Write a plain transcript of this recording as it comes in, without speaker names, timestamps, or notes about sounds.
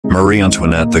Marie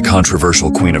Antoinette, the controversial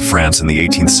Queen of France in the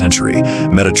 18th century,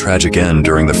 met a tragic end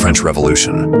during the French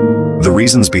Revolution. The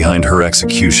reasons behind her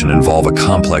execution involve a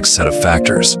complex set of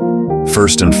factors.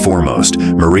 First and foremost,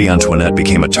 Marie Antoinette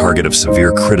became a target of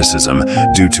severe criticism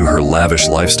due to her lavish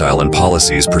lifestyle and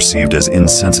policies perceived as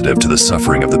insensitive to the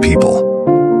suffering of the people.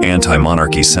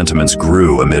 Anti-monarchy sentiments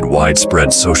grew amid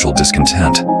widespread social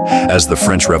discontent. As the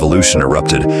French Revolution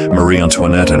erupted, Marie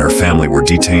Antoinette and her family were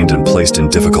detained and placed in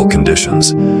difficult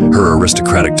conditions. Her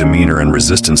aristocratic demeanor and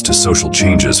resistance to social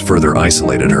changes further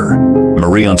isolated her.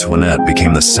 Marie Antoinette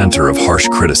became the center of harsh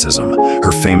criticism.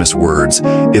 Her famous words,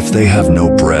 "If they have no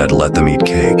bread, let them eat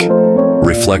cake,"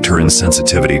 reflect her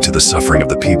insensitivity to the suffering of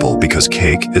the people because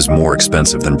cake is more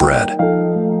expensive than bread.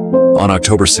 On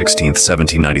October 16,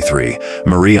 1793,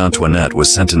 Marie Antoinette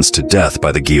was sentenced to death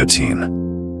by the guillotine.